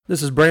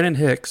This is Brandon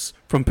Hicks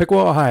from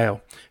Piqua, Ohio,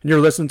 and you're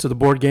listening to the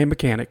Board Game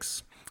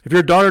Mechanics. If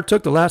your daughter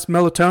took the last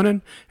melatonin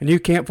and you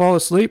can't fall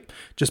asleep,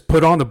 just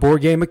put on the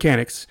Board Game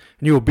Mechanics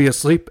and you will be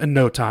asleep in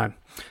no time.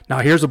 Now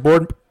here's the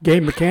Board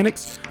Game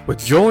Mechanics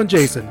with Joel and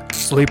Jason.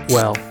 Sleep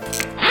well.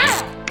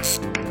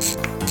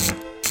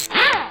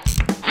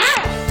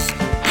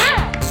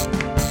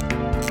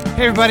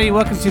 Hey everybody,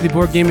 welcome to the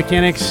Board Game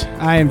Mechanics.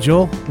 I am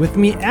Joel. With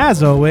me,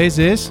 as always,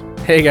 is...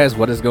 Hey guys,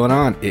 what is going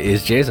on? It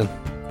is Jason.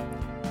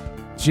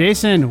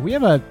 Jason, we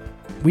have a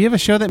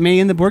show that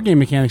may end the Board Game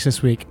Mechanics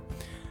this week.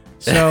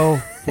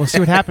 So, we'll see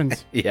what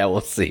happens. Yeah,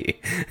 we'll see.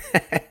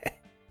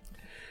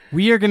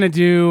 We are going to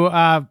do...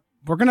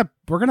 We're gonna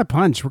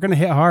punch. We're gonna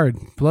hit hard,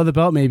 below the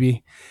belt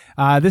maybe.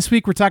 This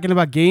week we're talking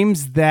about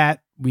games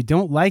that we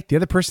don't like, the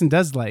other person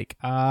does like.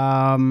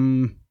 I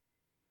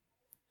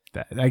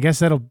guess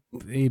that'll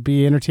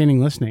be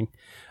entertaining listening.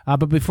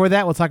 But before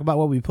that, we'll talk about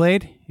what we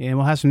played, and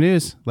we'll have some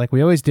news, like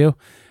we always do.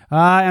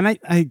 And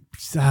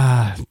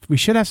we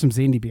should have some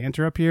zany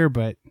banter up here,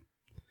 but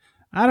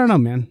I don't know,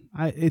 man.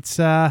 It's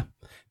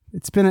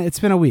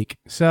been a week,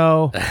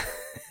 so.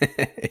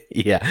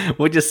 Yeah,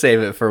 we'll just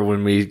save it for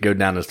when we go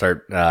down and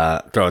start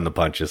throwing the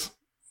punches.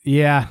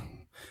 Yeah.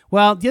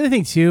 Well, the other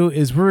thing too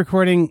is we've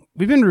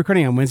been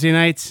recording on Wednesday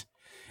nights,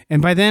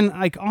 and by then,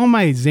 like, all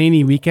my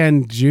zany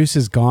weekend juice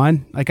is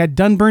gone. Like, I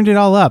done burned it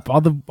all up. All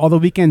the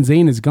weekend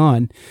zane is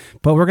gone.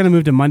 But we're gonna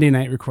move to Monday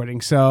night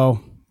recording, so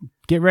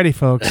get ready,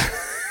 folks.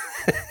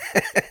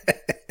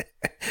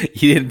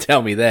 You didn't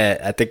tell me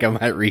that. I think I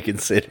might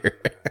reconsider.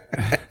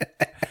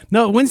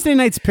 No, Wednesday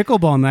night's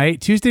pickleball night.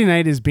 Tuesday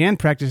night is band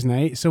practice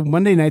night. So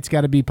Monday night's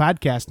got to be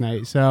podcast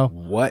night. So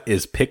what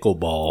is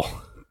pickleball?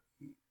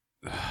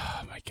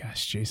 Oh my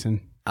gosh,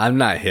 Jason. I'm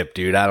not hip,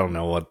 dude. I don't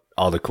know what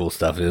all the cool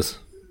stuff is.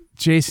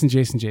 Jason.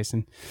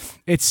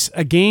 It's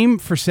a game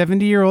for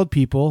 70-year-old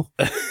people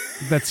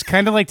that's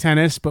kind of like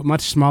tennis, but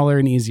much smaller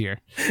and easier.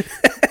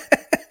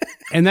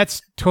 And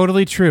that's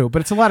totally true,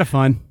 but it's a lot of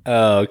fun.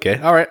 Oh, okay.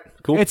 All right.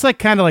 Cool. It's like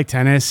kind of like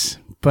tennis,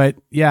 but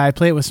yeah, I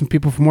play it with some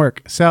people from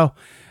work. So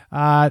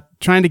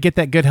trying to get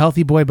that good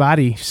healthy boy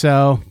body.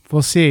 So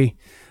we'll see.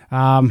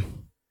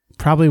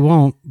 Probably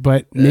won't,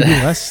 but maybe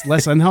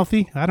less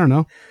unhealthy. I don't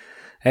know.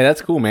 Hey,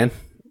 that's cool, man.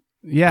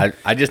 Yeah.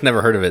 I just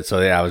never heard of it, so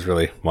yeah, I was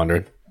really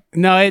wondering.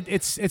 No,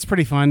 it's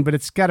pretty fun, but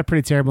it's got a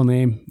pretty terrible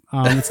name.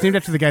 It's named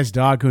after the guy's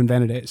dog who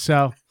invented it.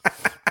 So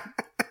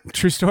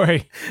true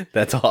story.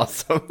 That's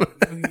awesome.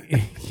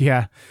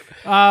 Yeah.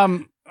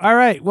 All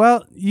right.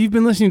 Well, you've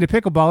been listening to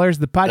Pickleballers,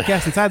 the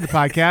podcast inside the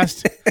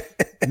podcast.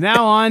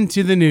 Now on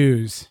to the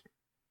news.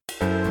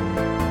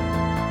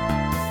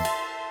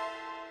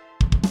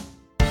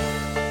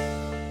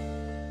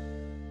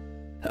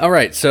 All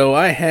right, so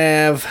I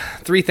have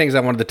 3 things I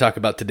wanted to talk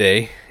about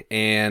today,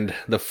 and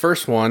the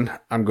first one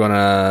I'm going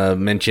to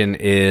mention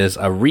is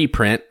a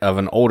reprint of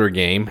an older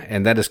game,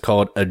 and that is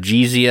called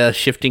Aegisia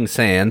Shifting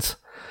Sands.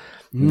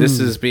 This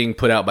is being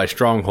put out by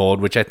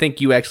Stronghold, which I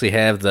think you actually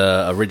have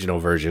the original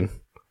version.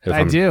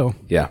 I do.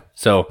 Yeah,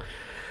 so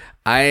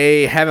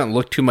I haven't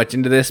looked too much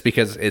into this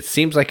because it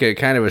seems like a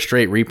kind of a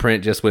straight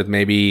reprint just with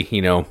maybe,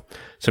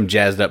 some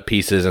jazzed up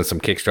pieces and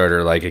some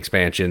Kickstarter like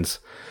expansions.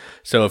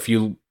 So if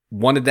you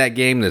wanted that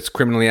game that's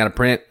criminally out of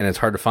print and it's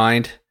hard to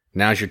find,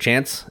 now's your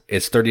chance.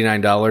 It's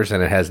 $39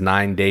 and it has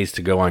 9 days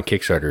to go on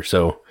Kickstarter.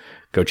 So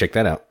go check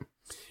that out.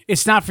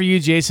 It's not for you,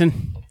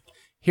 Jason.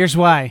 Here's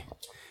why.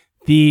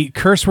 The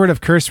curse word of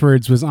curse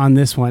words was on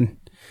this one.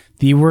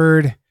 The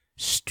word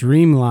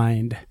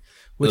streamlined,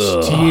 which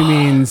to you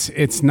means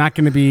it's not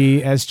going to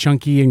be as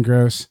chunky and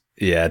gross.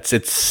 Yeah, it's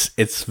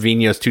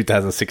Vinhos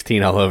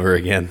 2016 all over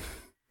again.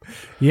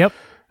 Yep.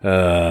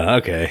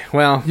 Okay.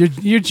 Well,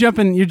 you're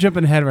jumping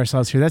ahead of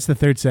ourselves here. That's the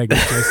third segment,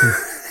 Jason.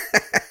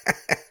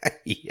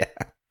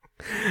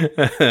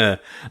 Yeah.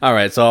 All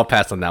right, so I'll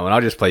pass on that one.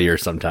 I'll just play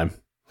yours sometime.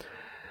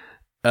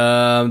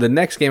 The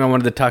next game I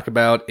wanted to talk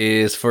about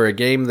is for a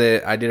game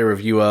that I did a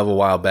review of a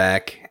while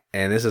back,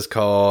 and this is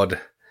called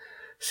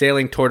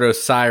Sailing Toward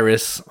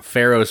Osiris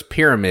Pharaoh's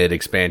Pyramid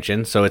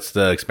expansion. So it's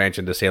the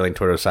expansion to Sailing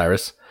Toward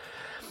Osiris.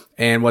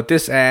 And what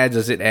this adds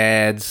is it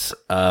adds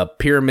a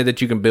pyramid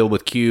that you can build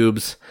with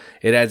cubes.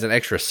 It adds an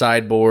extra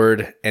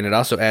sideboard, and it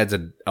also adds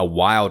a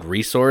wild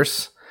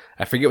resource.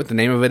 I forget what the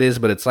name of it is,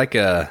 but it's like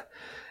an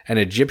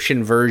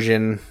Egyptian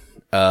version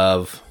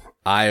of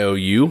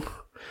IOU.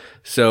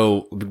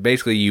 So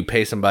basically you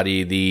pay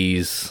somebody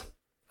these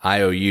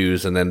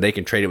IOUs, and then they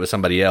can trade it with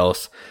somebody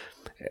else.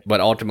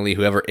 But ultimately,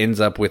 whoever ends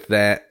up with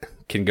that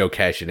can go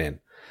cash it in.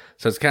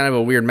 So it's kind of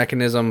a weird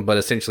mechanism, but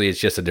essentially it's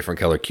just a different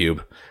color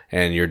cube,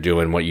 and you're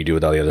doing what you do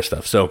with all the other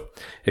stuff. So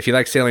if you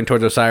like Sailing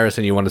Towards Osiris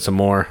and you wanted some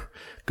more,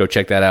 go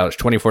check that out.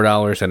 It's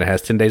 $24, and it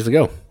has 10 days to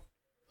go.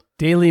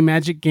 Daily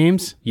Magic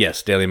Games?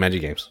 Yes, Daily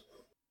Magic Games.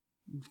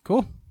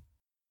 Cool.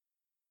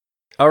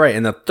 All right,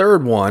 and the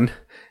third one,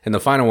 and the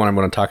final one I'm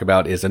going to talk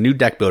about is a new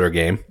deck builder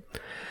game.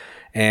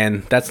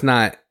 And that's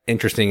not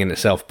interesting in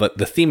itself, but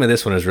the theme of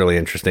this one is really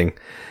interesting.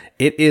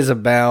 It is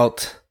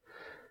about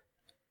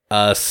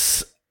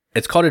us.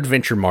 It's called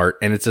Adventure Mart,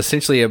 and it's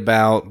essentially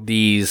about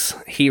these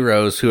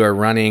heroes who are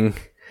running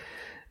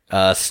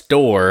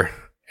store,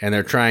 and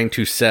they're trying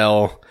to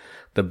sell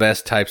the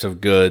best types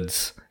of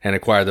goods and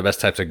acquire the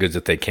best types of goods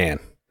that they can.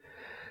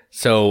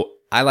 So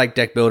I like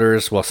deck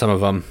builders, well, some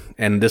of them,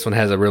 and this one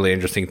has a really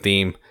interesting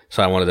theme,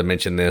 so I wanted to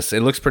mention this.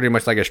 It looks pretty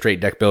much like a straight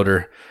deck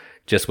builder,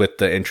 just with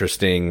the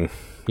interesting,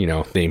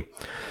 theme.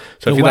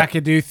 So the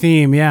wackadoo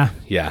theme, yeah.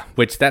 Yeah,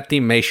 which that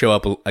theme may show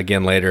up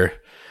again later.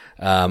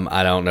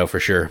 I don't know for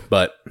sure,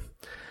 but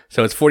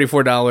so it's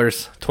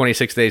 $44,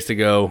 26 days to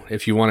go.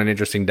 If you want an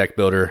interesting deck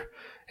builder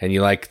and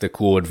you like the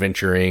cool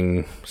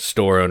adventuring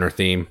store owner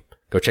theme,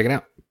 go check it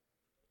out.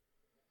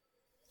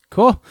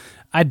 Cool.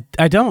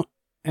 I don't,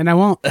 and I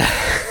won't.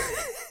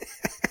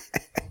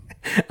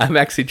 I'm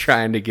actually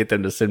trying to get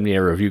them to send me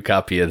a review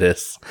copy of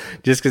this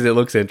just because it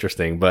looks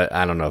interesting, but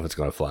I don't know if it's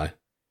going to fly.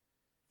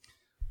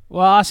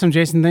 Well, awesome,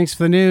 Jason. Thanks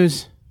for the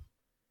news.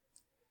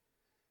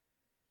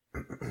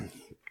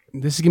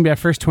 This is going to be our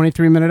first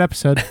 23-minute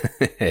episode.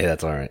 Hey,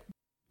 that's all right.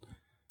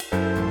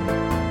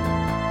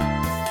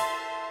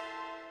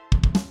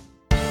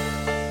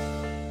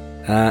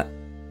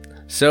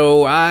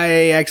 So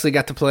I actually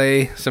got to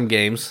play some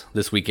games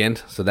this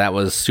weekend, so that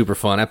was super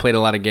fun. I played a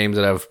lot of games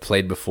that I've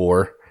played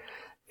before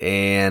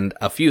and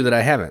a few that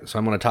I haven't, so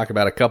I'm going to talk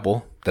about a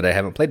couple that I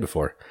haven't played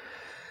before.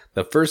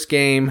 The first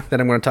game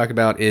that I'm going to talk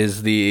about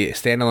is the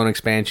standalone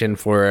expansion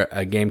for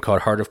a game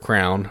called Heart of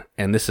Crown,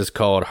 and this is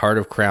called Heart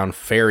of Crown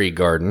Fairy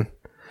Garden.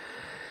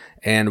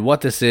 And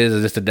what this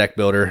is just a deck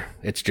builder.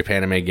 It's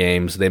Japanime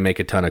Games. They make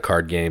a ton of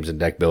card games and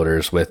deck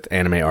builders with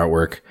anime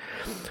artwork.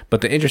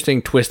 But the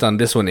interesting twist on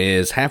this one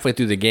is halfway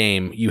through the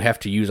game, you have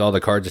to use all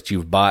the cards that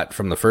you've bought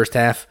from the first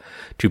half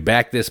to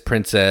back this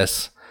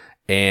princess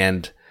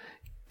and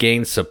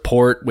gain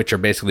support, which are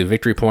basically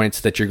victory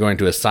points that you're going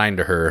to assign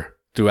to her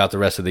throughout the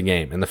rest of the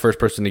game. And the first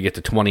person to get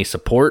to 20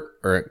 support,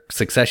 or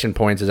succession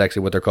points is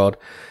actually what they're called,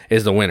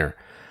 is the winner.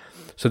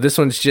 So this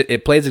one's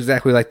it plays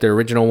exactly like the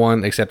original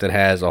one, except it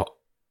has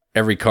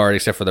every card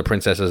except for the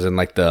princesses and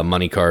like the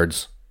money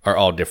cards are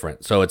all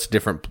different. So it's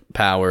different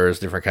powers,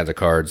 different kinds of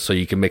cards. So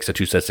you can mix the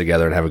two sets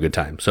together and have a good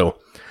time. So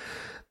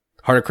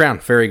Heart of Crown,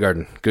 Fairy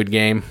Garden, good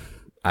game.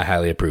 I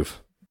highly approve.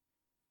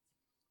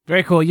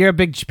 Very cool. You're a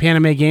big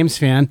Japanime Games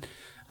fan.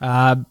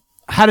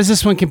 How does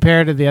this one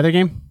compare to the other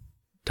game?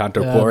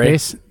 Tanto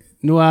Cuore?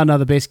 No,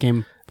 the base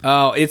game.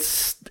 Oh,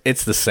 it's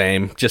the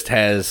same. Just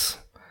has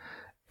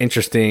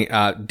interesting,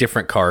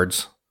 different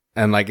cards.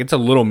 And like it's a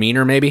little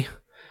meaner maybe.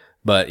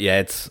 But yeah,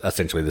 it's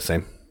essentially the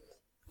same.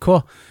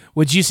 Cool.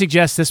 Would you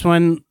suggest this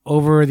one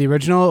over the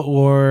original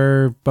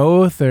or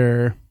both?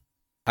 Or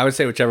I would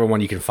say whichever one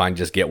you can find,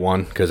 just get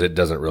one because it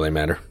doesn't really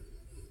matter.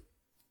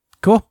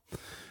 Cool.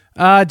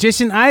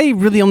 Jason, I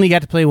really only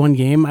got to play one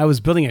game. I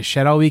was building a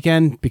shed all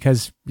weekend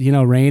because,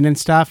 rain and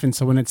stuff. And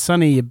so when it's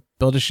sunny, you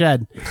build a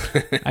shed.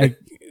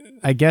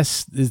 I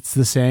guess it's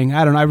the saying.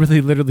 I don't know. I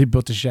really literally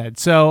built a shed.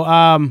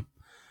 So,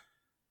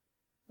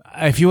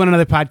 if you want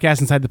another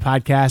podcast inside the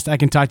podcast, I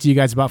can talk to you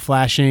guys about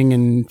flashing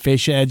and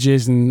fascia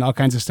edges and all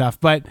kinds of stuff.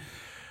 But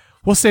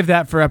we'll save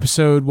that for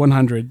episode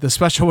 100, the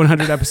special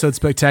 100 episode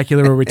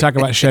spectacular where we talk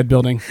about shed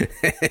building.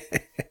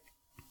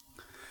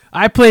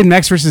 I played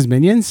Mechs vs.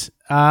 Minions,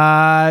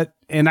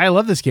 and I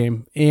love this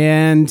game.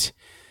 And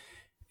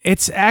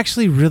it's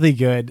actually really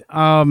good.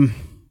 It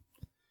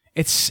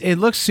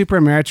looks super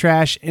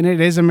Ameritrash, and it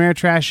is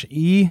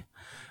Ameritrash-y,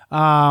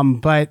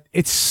 but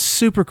it's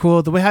super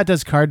cool. The way how it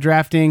does card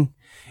drafting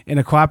in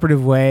a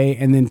cooperative way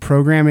and then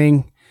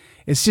programming,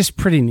 it's just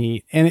pretty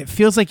neat. And it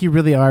feels like you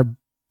really are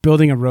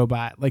building a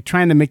robot, like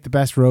trying to make the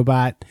best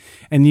robot.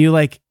 And you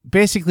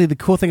basically the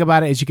cool thing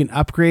about it is you can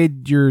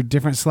upgrade your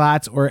different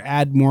slots or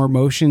add more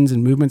motions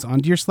and movements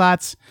onto your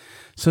slots.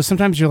 So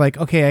sometimes you're like,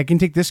 okay, I can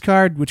take this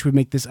card, which would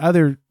make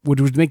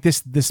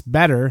this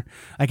better.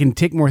 I can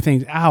take more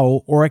things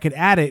out, or I could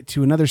add it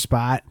to another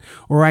spot,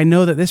 or I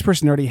know that this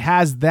person already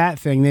has that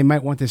thing. They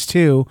might want this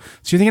too.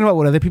 So you're thinking about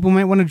what other people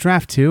might want to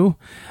draft too.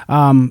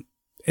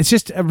 It's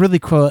just a really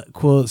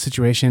cool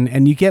situation,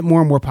 and you get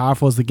more and more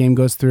powerful as the game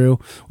goes through,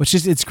 which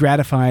is, it's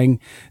gratifying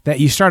that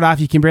you start off,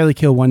 you can barely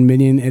kill one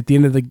minion. At the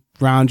end of the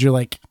round, you're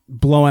like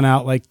blowing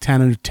out like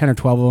 10 or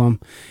 12 of them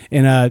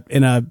in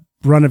a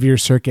run of your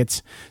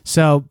circuits.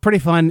 So pretty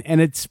fun, and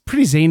it's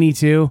pretty zany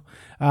too.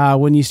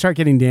 When you start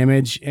getting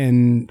damage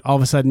and all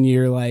of a sudden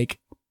you're like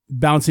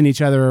bouncing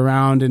each other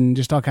around and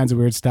just all kinds of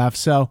weird stuff.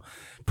 So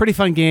pretty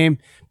fun game,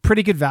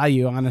 pretty good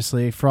value,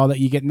 honestly, for all that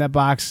you get in that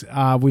box.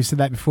 We've said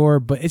that before,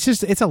 but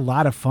it's a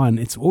lot of fun.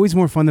 It's always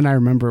more fun than I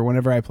remember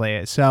whenever I play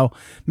it. So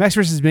Mechs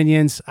vs.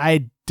 Minions,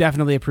 I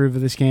definitely approve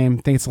of this game.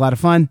 Think it's a lot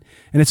of fun,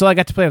 and it's all I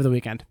got to play over the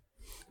weekend.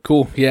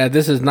 Cool. Yeah,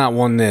 this is not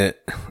one that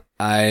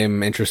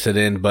I'm interested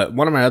in, but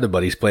one of my other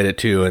buddies played it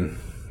too, and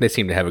they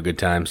seem to have a good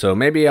time. So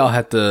maybe I'll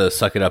have to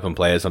suck it up and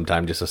play it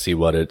sometime just to see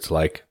what it's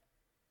like.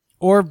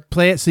 Or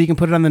play it so you can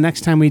put it on the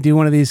next time we do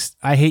one of these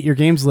I Hate Your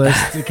Games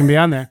lists. It can be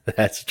on there.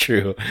 That's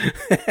true.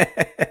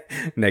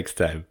 Next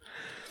time.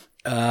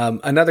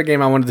 Another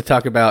game I wanted to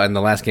talk about, and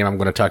the last game I'm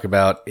going to talk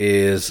about,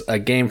 is a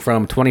game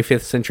from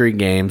 25th Century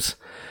Games.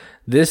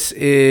 This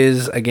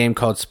is a game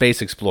called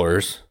Space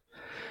Explorers.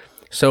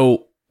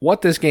 So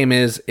what this game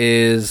is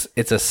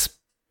it's a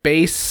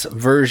space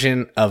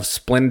version of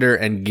Splendor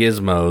and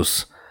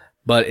Gizmos,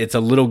 but it's a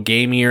little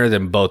gamier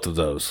than both of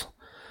those.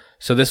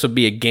 So this would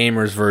be a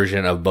gamer's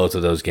version of both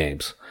of those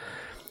games.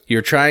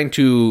 You're trying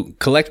to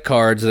collect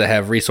cards that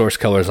have resource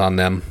colors on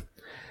them,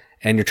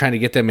 and you're trying to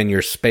get them in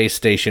your space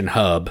station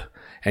hub,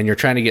 and you're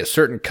trying to get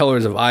certain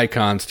colors of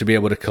icons to be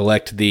able to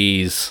collect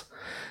these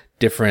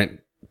different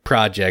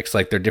projects,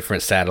 like their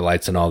different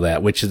satellites and all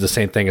that, which is the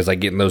same thing as like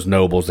getting those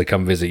nobles that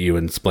come visit you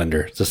in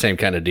Splendor. It's the same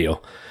kind of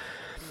deal.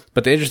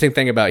 But the interesting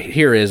thing about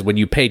here is when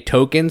you pay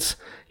tokens,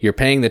 you're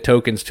paying the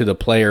tokens to the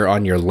player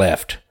on your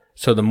left.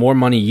 So the more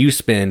money you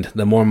spend,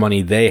 the more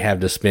money they have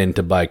to spend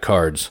to buy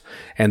cards.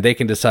 And they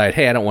can decide,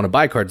 hey, I don't want to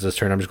buy cards this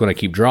turn. I'm just going to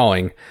keep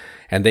drawing.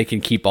 And they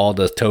can keep all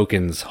the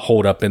tokens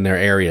holed up in their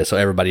area so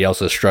everybody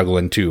else is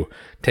struggling to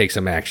take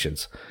some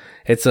actions.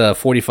 It's a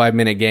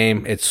 45-minute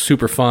game. It's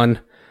super fun.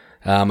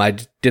 I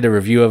did a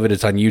review of it.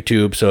 It's on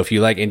YouTube. So if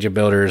you like engine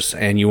builders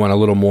and you want a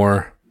little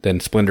more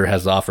than Splendor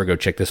has to offer, go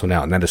check this one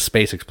out. And that is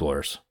Space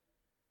Explorers.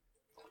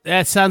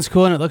 That sounds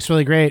cool, and it looks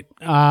really great.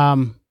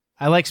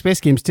 I like space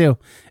games too,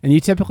 and you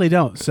typically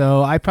don't,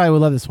 so I probably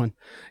would love this one.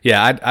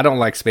 Yeah, I don't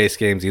like space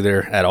games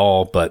either at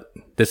all, but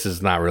this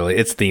is not really.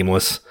 It's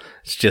themeless.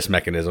 It's just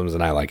mechanisms,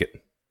 and I like it.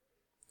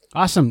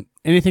 Awesome.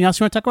 Anything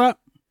else you want to talk about?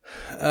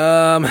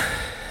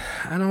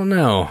 I don't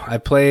know. I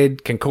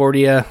played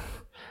Concordia,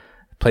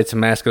 played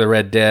some Mask of the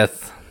Red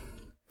Death,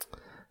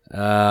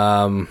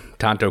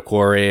 Tanto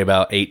Cuore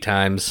about 8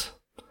 times,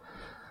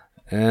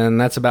 and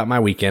that's about my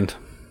weekend.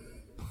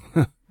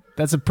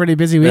 That's a pretty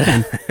busy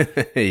weekend.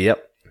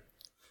 Yep.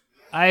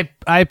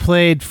 I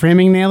played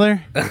Framing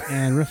Nailer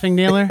and Roofing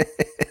Nailer.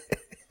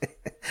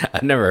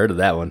 I've never heard of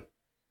that one.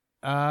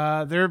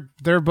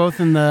 They're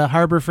both in the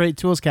Harbor Freight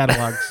Tools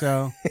catalog.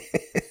 So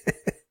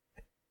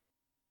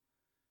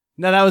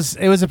no,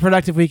 it was a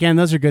productive weekend.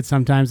 Those are good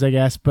sometimes, I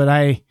guess. But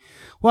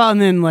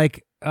and then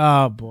like,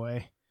 oh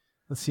boy,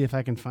 let's see if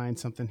I can find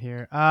something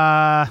here.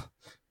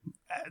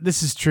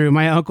 This is true.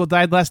 My uncle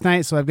died last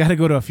night, so I've got to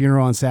go to a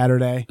funeral on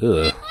Saturday.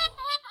 Ugh.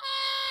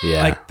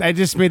 Yeah. Like I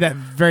just made that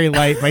very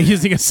light by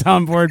using a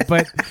soundboard,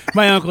 but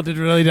my uncle did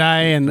really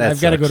die, and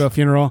I've got to go to a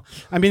funeral.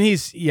 I mean,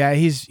 he's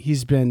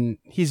been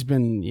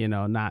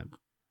not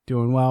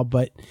doing well,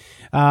 but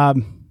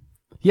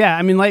yeah,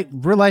 I mean, like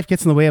real life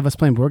gets in the way of us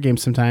playing board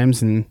games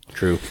sometimes, and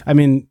true. I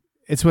mean,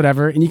 it's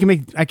whatever,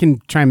 and I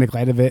can try and make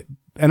light of it,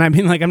 and I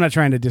mean, like I'm not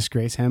trying to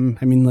disgrace him.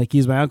 I mean, like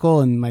he's my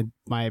uncle and my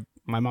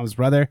mom's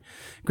brother,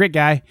 great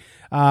guy,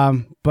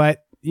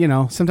 but.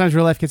 Sometimes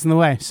real life gets in the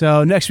way.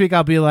 So next week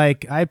I'll be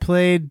like, I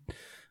played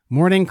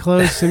Morning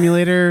Clothes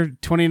Simulator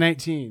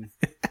 2019.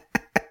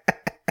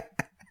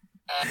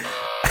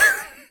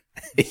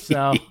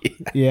 So,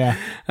 yeah.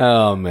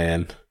 Oh,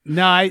 man.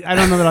 No, I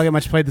don't know that I'll get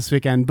much played this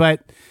weekend,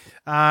 but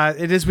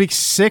it is week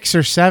 6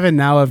 or 7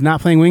 now of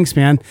not playing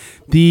Wingspan.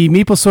 The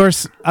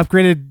MeepleSource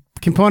upgraded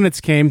components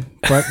came,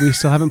 but we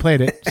still haven't played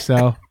it.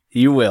 So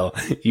You will.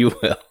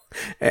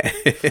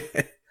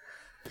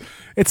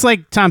 It's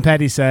like Tom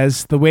Petty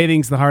says, the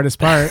waiting's the hardest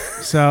part.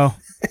 So,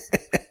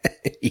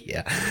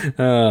 yeah.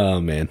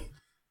 Oh, man.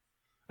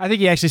 I think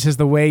he actually says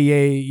the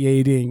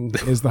waiting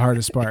is the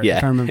hardest part. Yeah,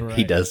 if I remember right.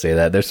 He does say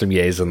that. There's some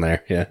yays in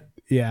there. Yeah.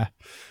 Yeah.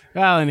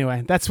 Well,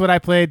 anyway, that's what I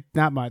played.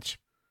 Not much.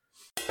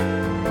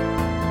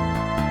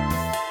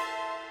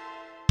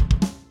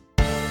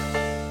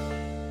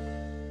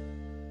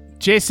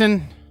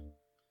 Jason,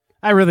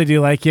 I really do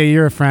like you.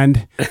 You're a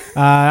friend.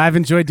 I've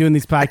enjoyed doing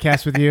these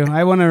podcasts with you.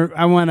 I want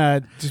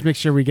to just make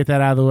sure we get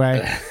that out of the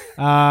way.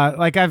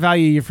 Like I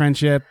value your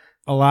friendship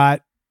a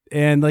lot,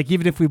 and like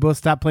even if we both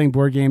stop playing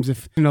board games,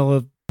 if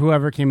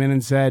whoever came in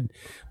and said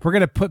we're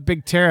gonna put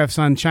big tariffs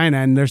on China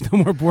and there's no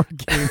more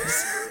board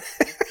games,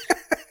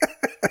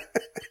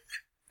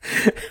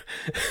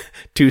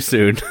 too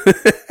soon.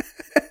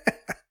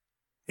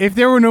 If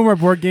there were no more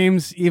board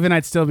games, even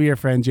I'd still be your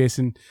friend,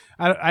 Jason.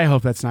 I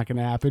hope that's not going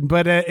to happen.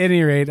 But at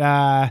any rate,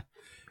 no,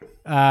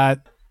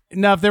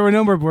 if there were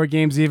no more board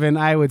games, even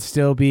I would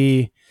still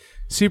be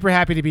super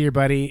happy to be your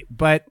buddy.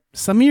 But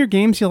some of your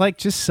games you like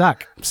just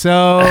suck.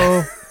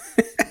 So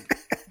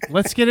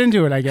let's get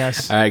into it, I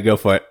guess. All right, go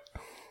for it.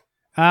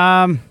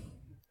 All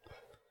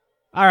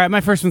right, my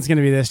first one's going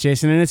to be this,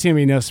 Jason, and it's going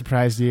to be no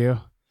surprise to you.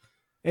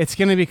 It's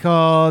going to be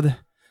called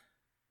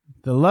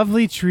The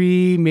Lovely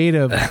Tree Made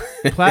of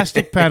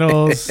Plastic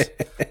Petals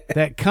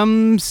that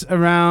comes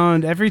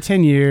around every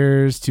 10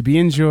 years to be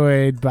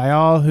enjoyed by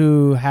all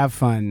who have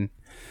fun.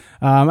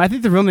 I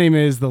think the real name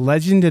is The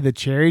Legend of the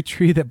Cherry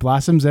Tree that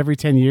blossoms every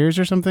 10 years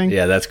or something.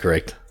 Yeah, that's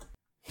correct.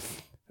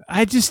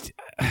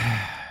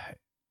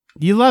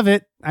 You love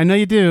it. I know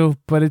you do,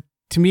 but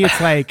to me it's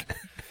like,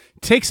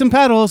 take some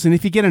petals, and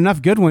if you get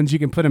enough good ones, you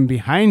can put them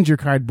behind your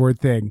cardboard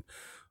thing.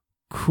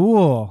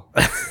 Cool,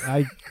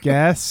 I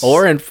guess.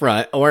 or in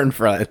front.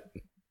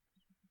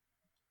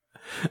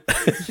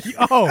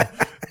 Oh,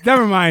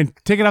 never mind.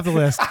 Take it off the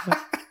list.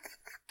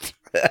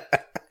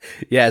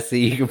 Yeah,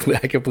 see,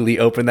 I completely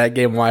opened that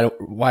game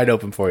wide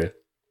open for you.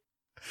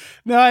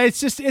 No,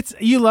 it's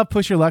you love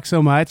Push Your Luck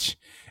so much,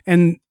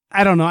 and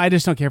I don't know. I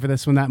just don't care for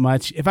this one that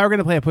much. If I were going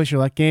to play a push your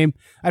luck game,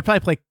 I'd probably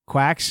play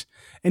Quacks.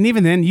 And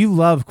even then, you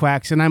love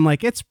Quacks, and I'm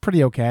like, it's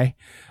pretty okay.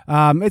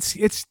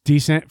 It's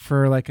decent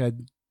for like a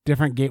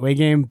different gateway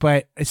game,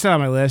 but it's not on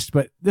my list.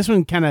 But this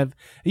one kind of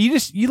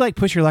you like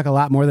push your luck a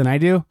lot more than I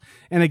do.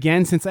 And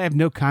again, since I have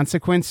no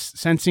consequence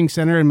sensing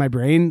center in my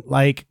brain,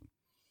 like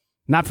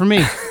not for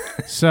me.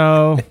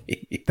 So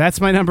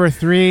that's my number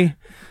 3.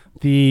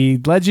 The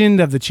Legend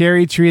of the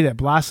Cherry Tree that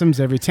blossoms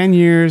every 10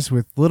 years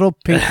with little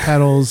pink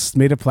petals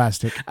made of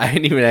plastic. I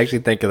didn't even actually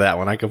think of that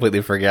one. I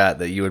completely forgot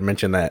that you would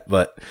mention that.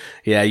 But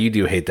yeah, you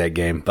do hate that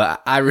game.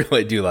 But I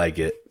really do like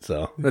it.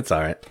 So that's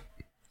all right.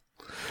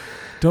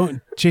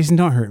 Jason,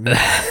 don't hurt me.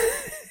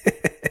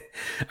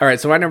 All right.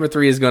 So my number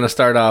 3 is going to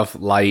start off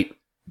light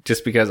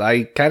just because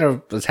I kind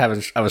of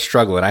I was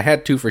struggling. I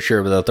had 2 for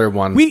sure, but the third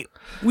one.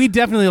 We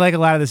definitely like a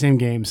lot of the same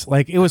games.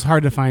 Like, it was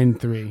hard to find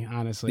 3,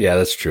 honestly. Yeah,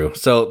 that's true.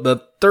 So the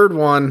third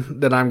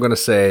one that I'm going to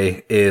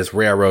say is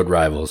Railroad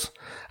Rivals.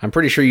 I'm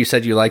pretty sure you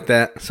said you like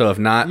that. So if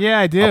not, yeah,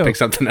 I do. I'll pick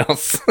something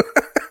else.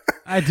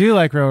 I do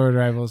like Railroad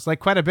Rivals, like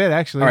quite a bit,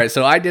 actually. All right,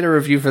 so I did a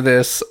review for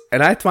this,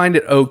 and I find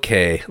it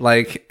okay.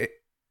 Like,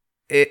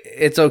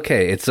 it's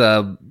okay. It's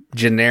a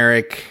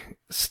generic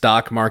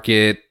stock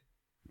market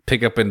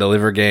pick up and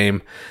deliver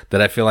game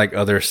that I feel like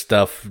other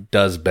stuff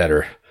does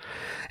better.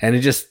 And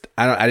it just,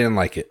 I didn't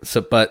like it. So,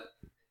 but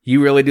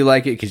you really do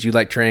like it because you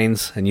like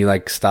trains and you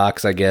like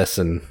stocks, I guess,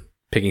 and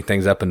picking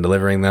things up and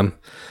delivering them.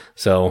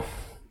 So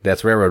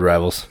that's Railroad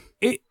Rivals.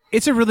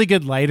 It's a really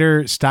good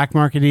lighter stock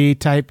market-y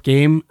type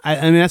game.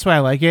 I mean, that's why I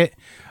like it.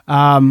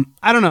 I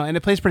don't know, and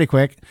it plays pretty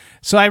quick.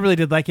 So I really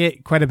did like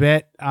it quite a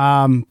bit.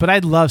 But I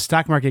love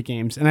stock market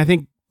games, and I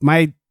think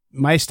my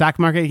stock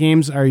market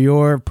games are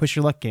your push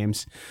your luck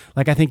games.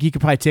 Like, I think you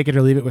could probably take it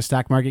or leave it with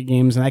stock market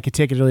games, and I could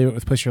take it or leave it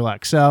with push your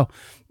luck. So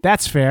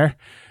that's fair.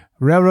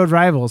 Railroad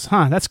Rivals,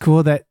 that's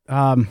cool. That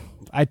I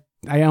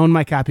own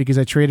my copy because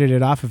I traded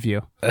it off of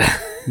you.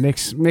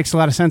 makes a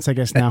lot of sense, I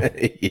guess now.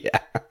 Yeah.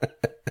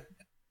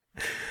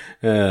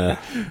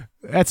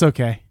 That's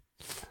okay.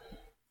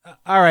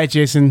 All right,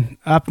 Jason.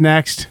 Up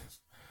next.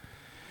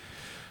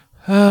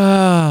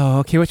 Oh,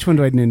 okay. Which one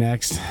do I do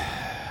next?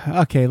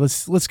 Okay,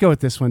 let's go with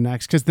this one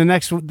next, because the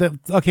next one.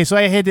 Okay, so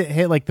I had to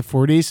hit like the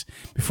 40s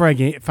before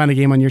I found a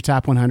game on your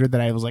top 100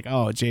 that I was like,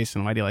 oh,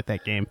 Jason, why do you like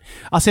that game?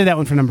 I'll save that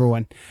one for number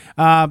 1.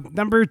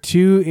 Number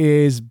 2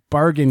 is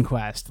Bargain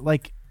Quest.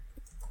 Like,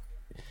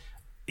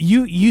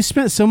 you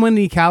spent so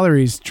many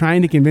calories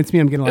trying to convince me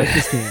I'm gonna like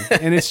this game,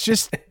 and it's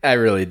just I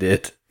really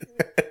did.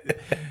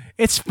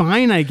 It's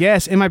fine, I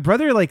guess. And my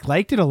brother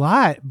liked it a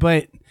lot,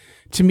 but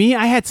to me,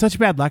 I had such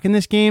bad luck in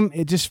this game.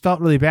 It just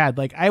felt really bad.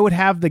 Like, I would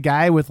have the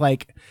guy with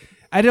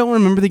I don't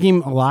remember the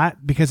game a lot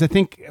because I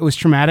think it was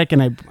traumatic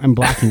and I'm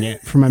blocking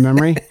it from my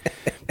memory.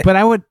 But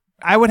I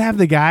would have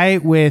the guy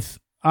with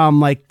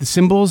the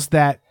symbols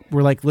that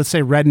were let's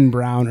say red and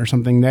brown or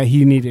something that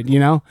he needed,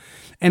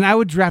 And I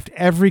would draft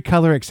every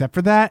color except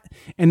for that.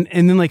 And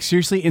then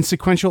seriously in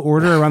sequential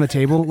order around the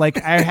table.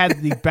 I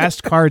had the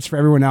best cards for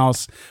everyone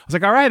else. I was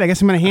like, all right, I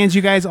guess I'm going to hand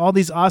you guys all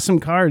these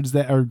awesome cards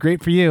that are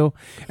great for you.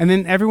 And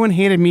then everyone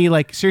handed me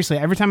seriously,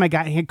 every time I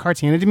got cards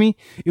handed to me,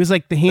 it was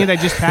like the hand I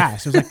just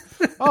passed. It was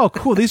like, oh,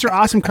 cool. These are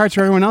awesome cards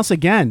for everyone else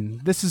again.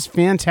 This is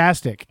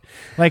fantastic.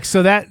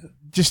 So that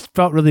just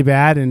felt really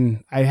bad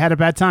and I had a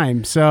bad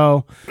time.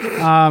 So,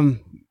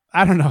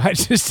 I don't know. I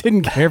just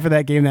didn't care for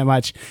that game that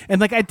much.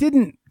 And I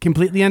didn't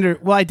completely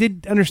I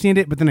did understand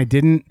it, but then I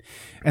didn't.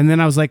 And then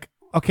I was like,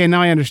 okay,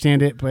 now I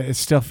understand it, but it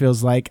still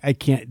feels like I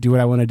can't do what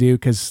I want to do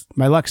because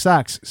my luck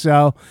sucks.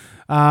 So,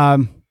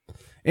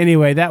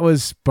 anyway, that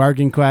was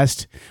Bargain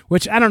Quest,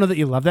 which I don't know that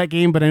you love that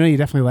game, but I know you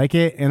definitely like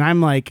it. And I'm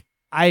like,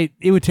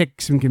 it would take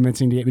some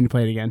convincing to get me to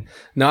play it again.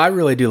 No, I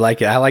really do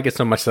like it. I like it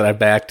so much that I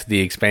backed the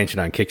expansion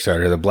on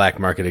Kickstarter, the Black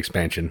Market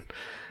expansion.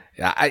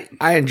 I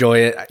enjoy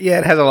it. Yeah,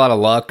 it has a lot of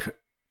luck.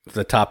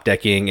 The top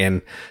decking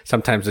and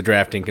sometimes the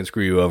drafting can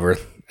screw you over,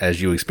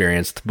 as you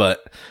experienced.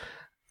 But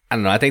I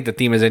don't know. I think the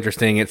theme is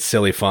interesting. It's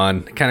silly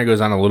fun. It kind of goes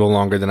on a little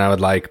longer than I would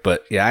like,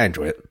 but yeah, I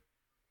enjoy it.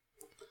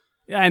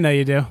 Yeah, I know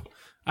you do.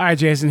 All right,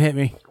 Jason, hit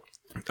me.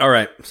 All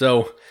right.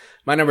 So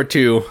my number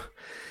 2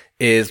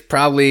 is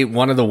probably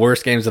one of the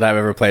worst games that I've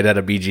ever played at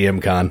a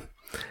BGM con.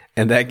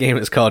 And that game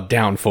is called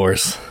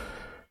Downforce.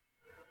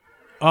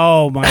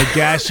 Oh my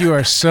gosh, you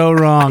are so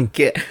wrong.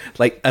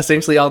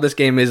 Essentially all this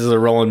game is a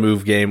roll and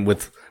move game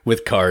with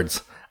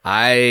cards.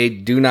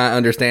 I do not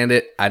understand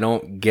it. I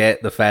don't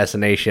get the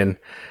fascination.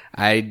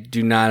 I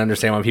do not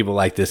understand why people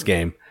like this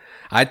game.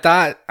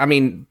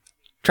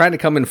 Trying to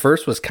come in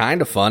first was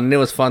kind of fun. And it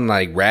was fun,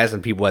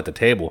 razzing people at the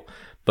table.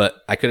 But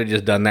I could have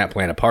just done that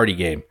playing a party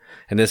game.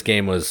 And this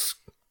game was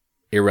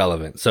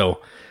irrelevant.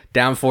 So,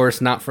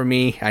 Downforce, not for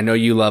me. I know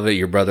you love it.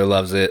 Your brother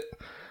loves it.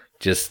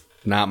 Just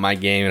not my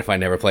game. If I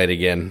never play it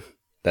again,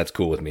 that's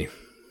cool with me.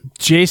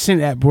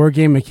 Jason at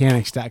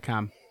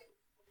boardgamemechanics.com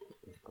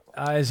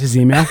is his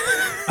email.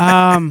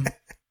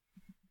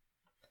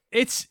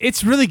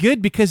 It's really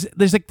good because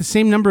there's like the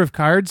same number of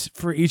cards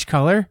for each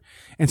color,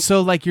 and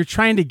so like you're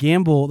trying to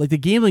gamble. Like the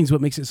gambling is what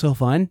makes it so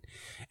fun,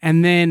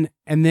 and then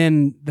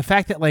the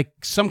fact that like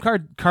some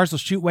cards will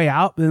shoot way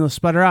out, and then they'll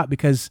sputter out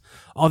because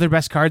all their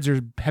best cards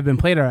have been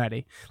played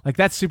already. Like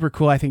that's super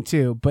cool, I think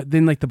too. But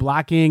then like the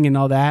blocking and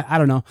all that, I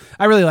don't know.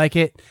 I really like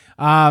it.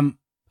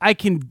 I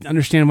can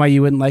understand why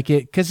you wouldn't like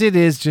it because it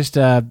is just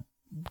a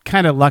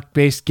kind of luck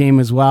based game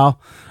as well,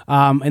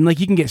 and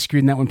like you can get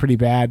screwed in that one pretty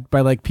bad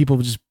by like people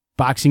just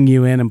boxing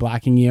you in and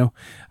blocking you.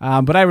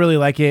 But I really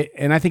like it,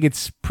 and I think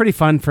it's pretty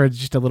fun for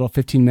just a little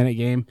 15-minute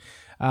game.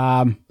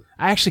 I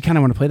actually kind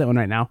of want to play that one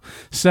right now.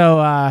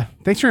 So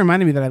thanks for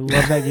reminding me that I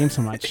love that game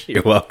so much.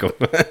 You're welcome.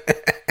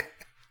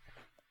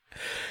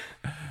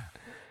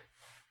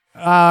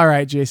 All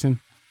right, Jason.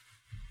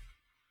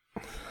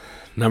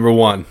 Number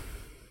 1.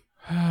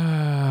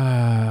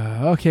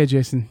 Okay,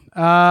 Jason.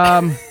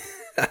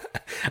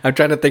 I'm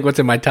trying to think what's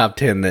in my top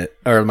 10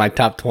 or my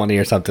top 20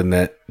 or something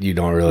that you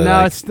don't really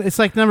like. No, it's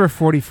like number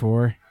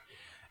 44.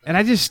 And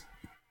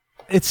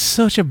it's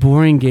such a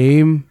boring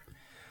game.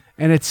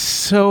 And it's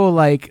so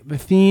like the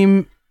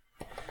theme,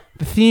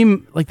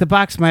 like the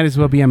box might as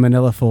well be a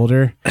manila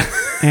folder.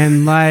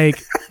 And like,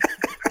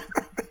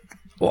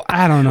 well,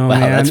 I don't know, wow,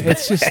 man.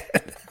 that's It's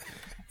bad.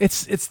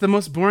 just, it's the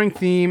most boring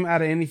theme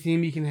out of any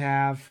theme you can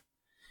have.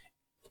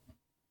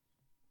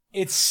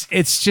 It's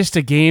just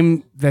a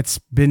game that's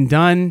been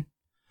done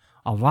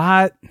a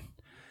lot,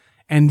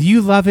 and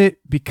you love it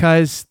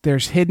because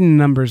there's hidden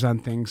numbers on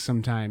things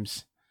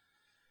sometimes.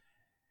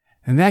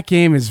 And that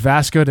game is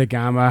Vasco da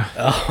Gama.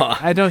 Oh,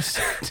 I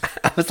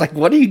was like,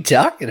 what are you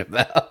talking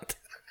about?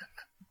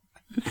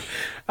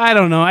 I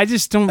don't know. I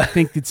just don't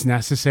think it's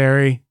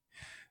necessary.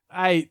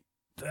 I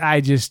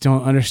just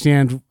don't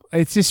understand.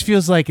 It just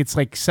feels like it's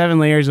like 7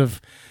 layers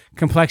of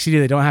complexity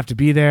that don't have to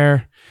be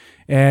there,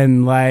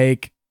 and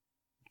like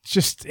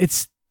just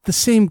it's the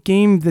same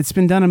game that's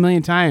been done a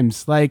million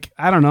times. Like,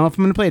 I don't know, if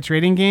I'm going to play a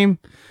trading game,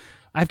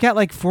 I've got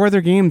like 4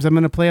 other games I'm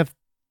going to play off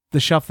the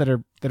shelf that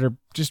are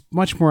just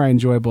much more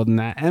enjoyable than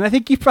that. And I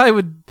think you probably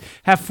would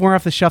have 4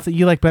 off the shelf that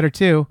you like better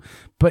too.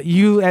 But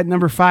you at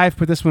number 5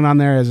 put this one on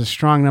there as a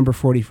strong number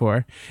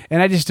 44.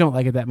 And I just don't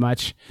like it that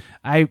much.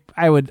 I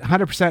would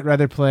 100%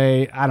 rather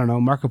play, I don't know,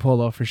 Marco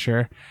Polo for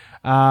sure.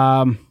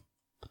 I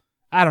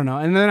don't know.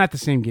 And they're not the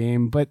same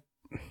game, but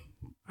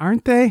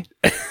aren't they?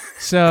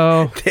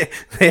 So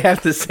they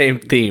have the same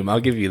theme. I'll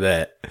give you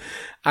that.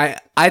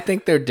 I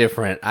think they're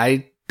different.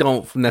 I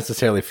don't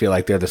necessarily feel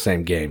like they're the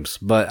same games,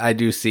 but I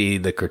do see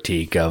the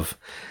critique of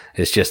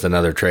it's just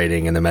another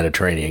trading in the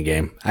Mediterranean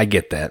game. I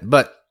get that,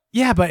 but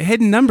yeah, but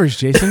hidden numbers,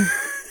 Jason.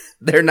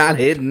 they're not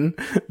hidden.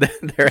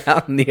 They're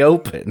out in the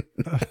open.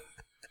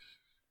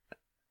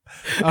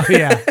 Oh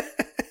yeah.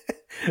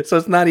 So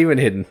it's not even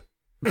hidden.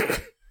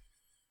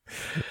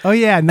 Oh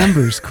yeah,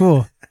 numbers,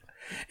 cool.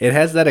 It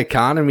has that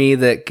economy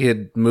that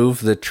could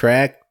move the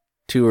track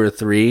 2 or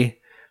 3,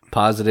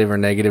 positive or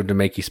negative, to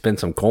make you spend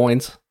some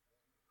coins.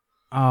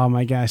 Oh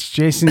my gosh,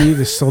 Jason, you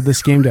just sold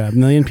this game to a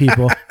million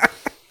people.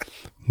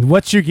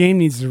 What's Your Game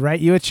needs to write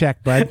you a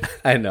check, bud.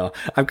 I know.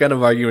 I'm kind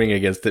of arguing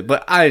against it,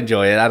 but I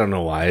enjoy it. I don't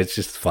know why. It's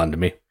just fun to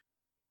me.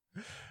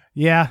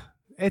 Yeah,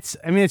 it's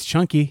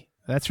chunky.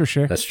 That's for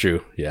sure. That's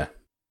true. Yeah.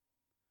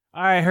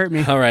 All right, hurt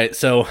me. All right.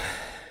 So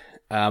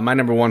my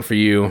number 1 for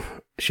you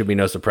should be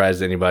no surprise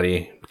to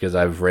anybody because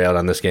I've railed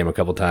on this game a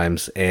couple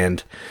times,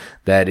 and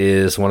that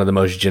is one of the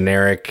most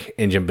generic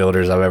engine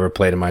builders I've ever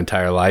played in my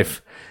entire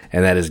life,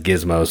 and that is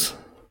Gizmos.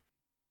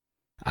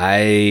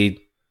 I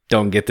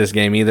don't get this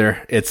game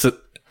either. It's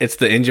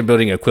the engine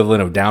building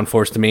equivalent of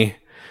Downforce to me.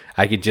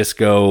 I could just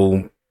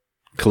go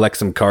collect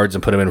some cards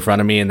and put them in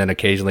front of me and then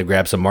occasionally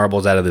grab some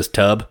marbles out of this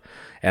tub,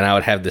 and I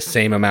would have the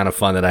same amount of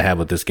fun that I have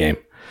with this game.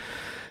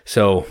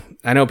 So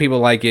I know people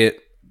like it.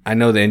 I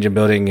know the engine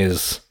building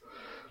is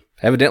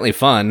evidently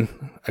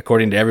fun,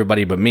 according to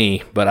everybody but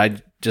me, but I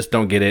just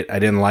don't get it. I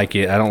didn't like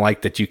it. I don't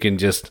like that you can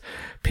just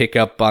pick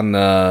up on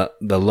the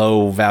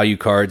low value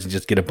cards and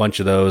just get a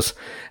bunch of those,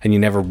 and you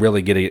never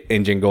really get an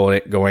engine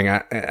going.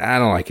 I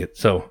don't like it.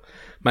 So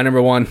my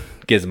number 1,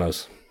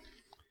 Gizmos.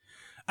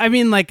 I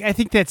mean, like, I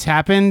think that's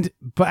happened,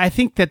 but I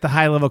think that the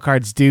high level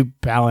cards do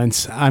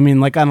balance. I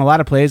mean, like on a lot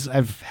of plays,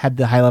 I've had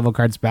the high level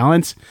cards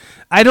balance.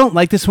 I don't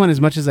like this one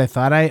as much as I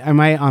thought I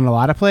might on a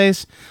lot of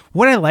plays.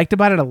 What I liked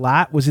about it a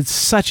lot was it's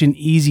such an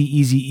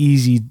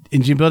easy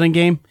engine building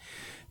game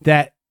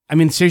that, I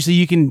mean, seriously,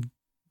 you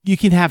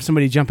can have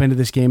somebody jump into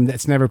this game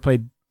that's never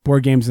played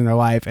board games in their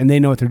life, and they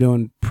know what they're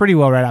doing pretty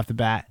well right off the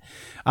bat.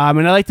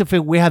 And I like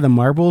the way how the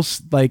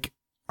marbles like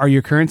are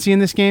your currency in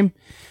this game.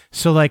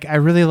 So like, I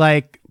really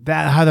like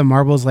that, how the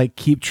marbles like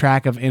keep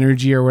track of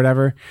energy or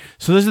whatever.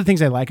 So those are the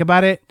things I like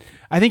about it.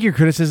 I think your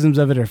criticisms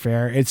of it are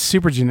fair. It's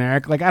super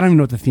generic. Like, I don't even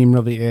know what the theme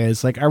really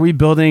is. Like, are we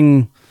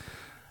building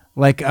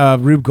like a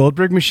Rube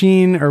Goldberg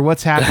machine or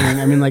what's happening?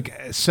 I mean, like,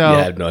 so Yeah,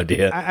 I have no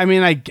idea. I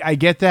mean, I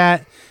get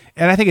that,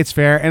 and I think it's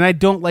fair, and I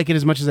don't like it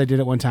as much as I did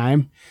at one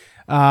time.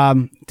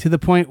 to the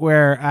point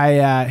where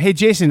hey,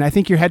 Jason, I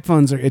think your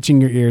headphones are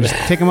itching your ears.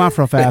 Take them off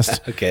real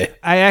fast. Okay.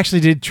 I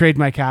actually did trade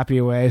my copy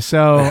away.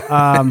 So,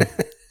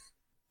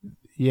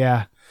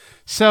 yeah.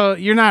 So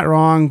you're not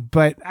wrong,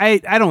 but I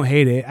don't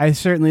hate it.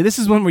 This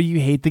is one where you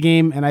hate the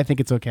game, and I think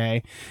it's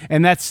okay.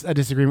 And that's a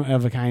disagreement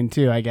of a kind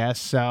too, I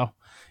guess. So,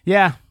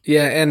 yeah.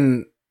 Yeah,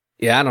 and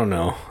I don't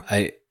know.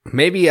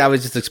 Maybe I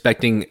was just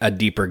expecting a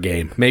deeper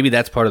game. Maybe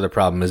that's part of the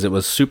problem, is it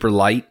was super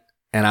light,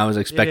 and I was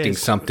expecting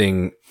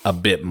something a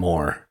bit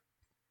more.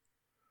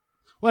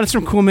 Well, it's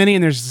from Cool Mini,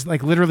 and there's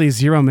like literally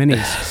 0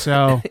 minis.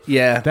 So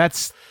yeah,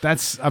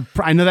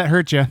 I know that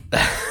hurt you.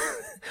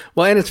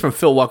 Well, and it's from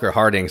Phil Walker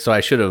Harding, so I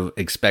should have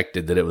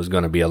expected that it was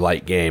going to be a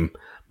light game,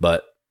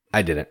 but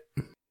I didn't.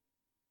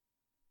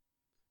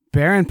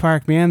 Baron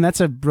Park, man, that's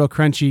a real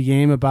crunchy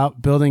game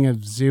about building a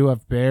zoo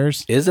of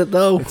bears. Is it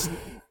though? It's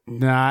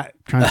not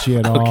crunchy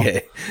at all.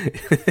 Okay.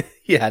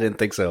 Yeah, I didn't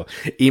think so.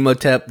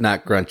 Emotep,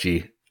 not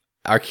crunchy.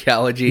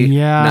 Archaeology,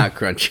 not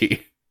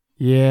crunchy.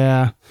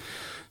 Yeah.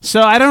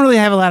 So I don't really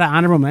have a lot of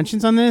honorable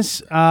mentions on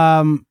this.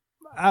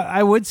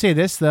 I would say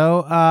this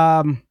though.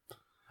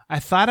 I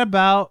thought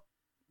about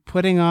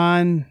putting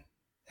on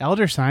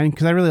Elder Sign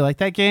because I really like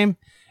that game,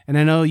 and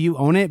I know you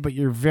own it, but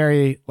you're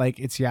very like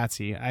it's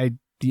Yahtzee.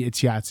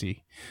 It's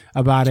Yahtzee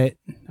about it.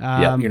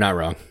 Yeah, you're not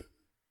wrong.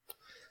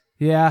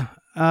 Yeah.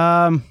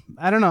 I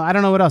don't know. I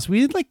don't know what else.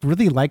 We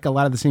really like a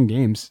lot of the same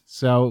games,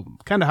 so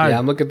kind of hard. Yeah,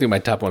 I'm looking through my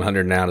top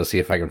 100 now to see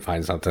if I can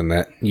find something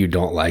that you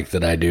don't like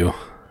that I do.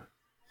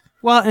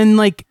 Well, and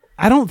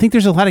I don't think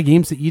there's a lot of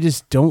games that you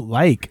just don't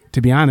like,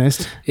 to be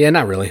honest. Yeah,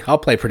 not really. I'll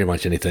play pretty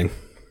much anything.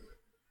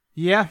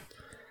 Yeah.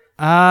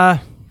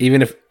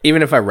 Even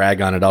if I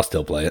rag on it, I'll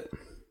still play it.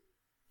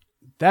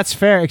 That's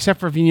fair, except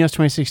for Vinhos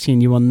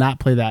 2016. You will not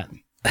play that.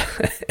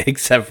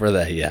 Except for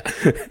that, yeah.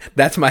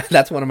 That's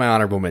one of my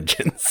honorable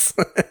mentions.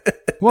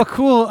 Well,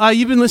 cool.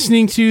 You've been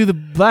listening to the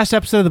last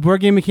episode of the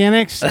Board Game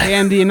Mechanics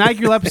and the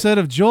inaugural episode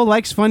of Joel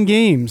Likes Fun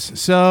Games.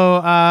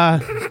 So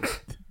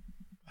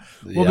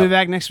we'll be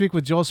back next week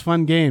with Joel's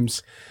Fun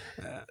Games.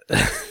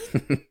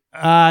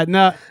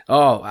 No.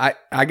 Oh,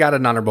 I got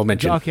an honorable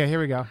mention. Okay, here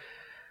we go.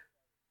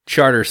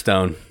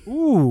 Charterstone.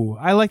 Ooh,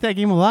 I like that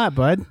game a lot,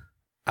 bud.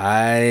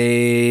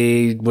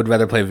 I would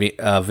rather play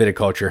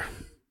Viticulture.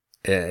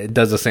 It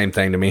does the same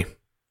thing to me.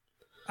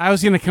 I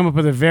was going to come up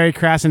with a very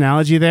crass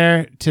analogy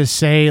there to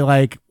say,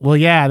 well,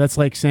 yeah, that's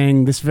like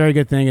saying this very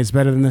good thing is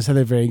better than this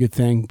other very good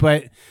thing.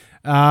 But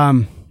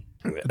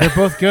they're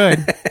both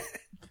good.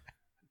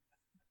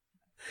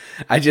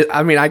 I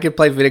could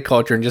play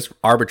Viticulture and just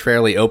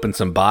arbitrarily open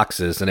some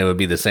boxes, and it would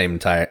be the same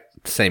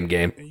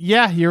game.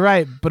 Yeah, you're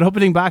right. But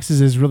opening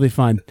boxes is really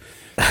fun.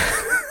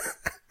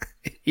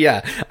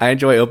 Yeah, I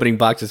enjoy opening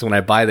boxes when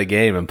I buy the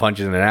game and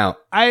punching it out.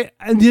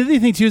 And the other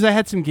thing too is I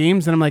had some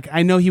games and I'm like,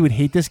 I know he would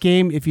hate this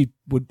game if he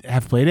would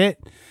have played it,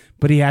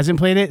 but he hasn't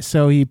played it,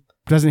 so he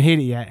doesn't hate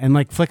it yet. And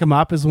Flick 'em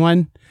Up is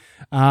one.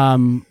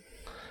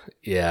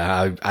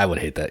 Yeah, I would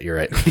hate that. You're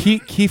right.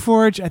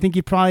 Keyforge, I think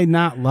you'd probably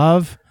not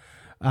love.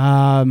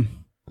 Yeah,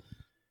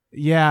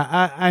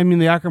 I mean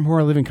the Arkham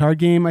Horror Living Card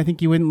Game, I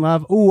think you wouldn't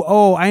love.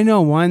 Oh, I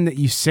know one that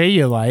you say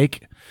you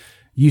like.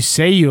 You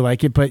say you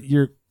like it, but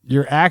your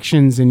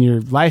actions and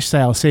your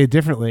lifestyle say it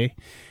differently,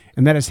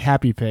 and that is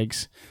Happy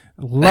Pigs.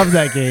 Love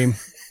that game.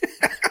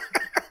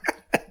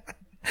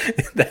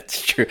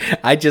 That's true.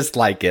 I just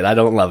like it. I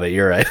don't love it.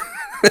 You're right.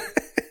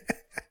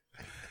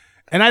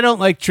 And I don't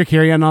like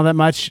Trickerion all that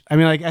much. I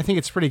mean, I think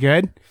it's pretty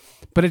good,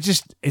 but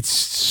it's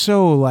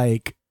so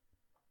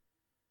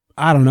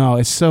I don't know.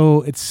 It's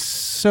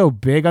so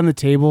big on the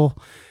table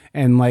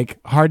and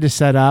hard to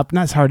set up.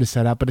 Not hard to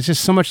set up, but it's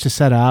just so much to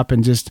set up,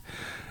 and just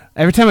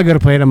every time I go to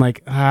play it, I'm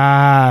like,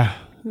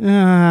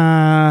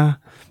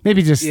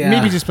 maybe just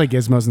play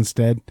Gizmos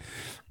instead.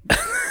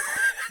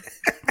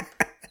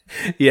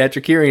 Yeah,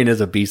 Trickerion is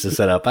a beast to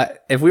set up.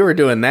 If we were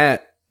doing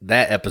that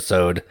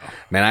episode,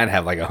 man, I'd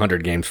have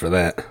 100 games for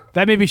that.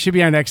 That maybe should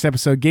be our next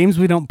episode. Games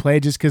we don't play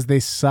just because they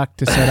suck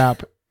to set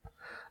up.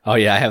 Oh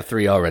yeah, I have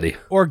 3 already.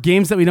 Or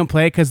games that we don't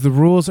play because the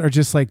rules are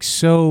just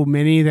so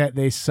many that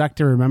they suck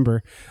to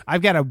remember.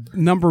 I've got a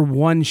number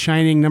 1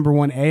 shining number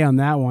 1A on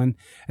that one,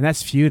 and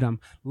that's Feudum.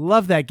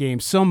 Love that game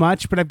so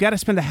much, but I've got to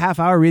spend a half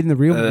hour reading the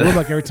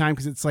rulebook every time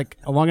because it's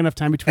a long enough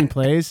time between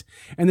plays,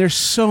 and there's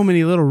so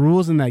many little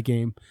rules in that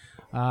game.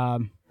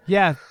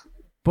 Yeah,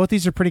 both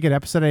these are pretty good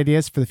episode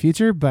ideas for the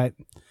future, but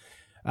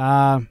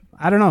I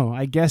don't know.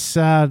 I guess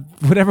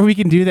whatever we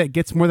can do that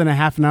gets more than a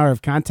half an hour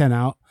of content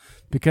out,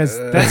 because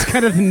that's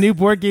kind of the new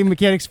Board Game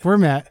Mechanics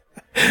format.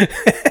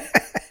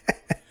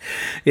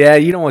 Yeah,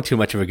 you don't want too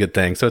much of a good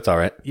thing, so it's all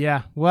right.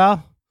 Yeah,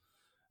 well,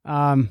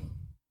 I'm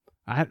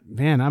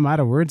out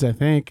of words, I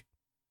think.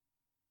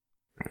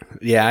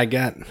 Yeah, I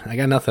got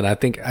nothing. I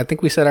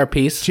think we said our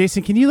piece.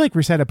 Jason, can you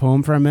recite a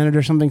poem for a minute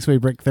or something so we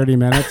break 30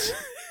 minutes?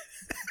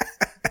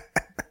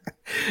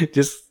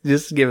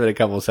 Just give it a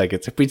couple of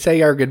seconds. If we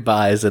say our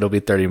goodbyes, it'll be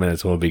 30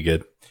 minutes. We'll be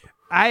good.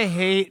 I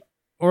hate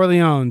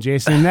Orleans,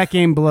 Jason. That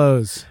game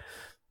blows.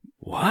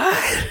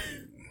 What?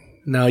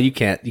 No, you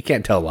can't. You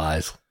can't tell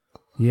lies.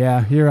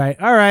 Yeah, you're right.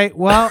 All right.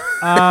 Well,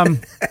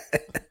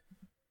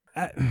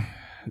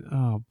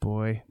 oh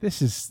boy,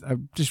 this is a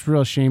just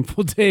real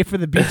shameful day for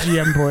the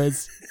BGM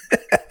boys.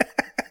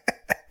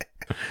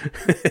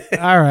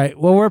 All right.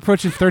 Well, we're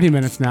approaching 30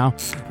 minutes now.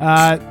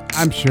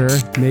 I'm sure,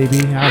 maybe,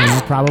 I don't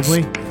know,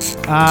 probably.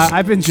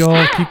 I've been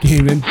Joel. Keep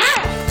gaming.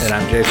 And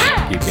I'm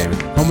Jason. Keep gaming.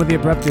 Home with the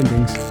abrupt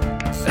endings.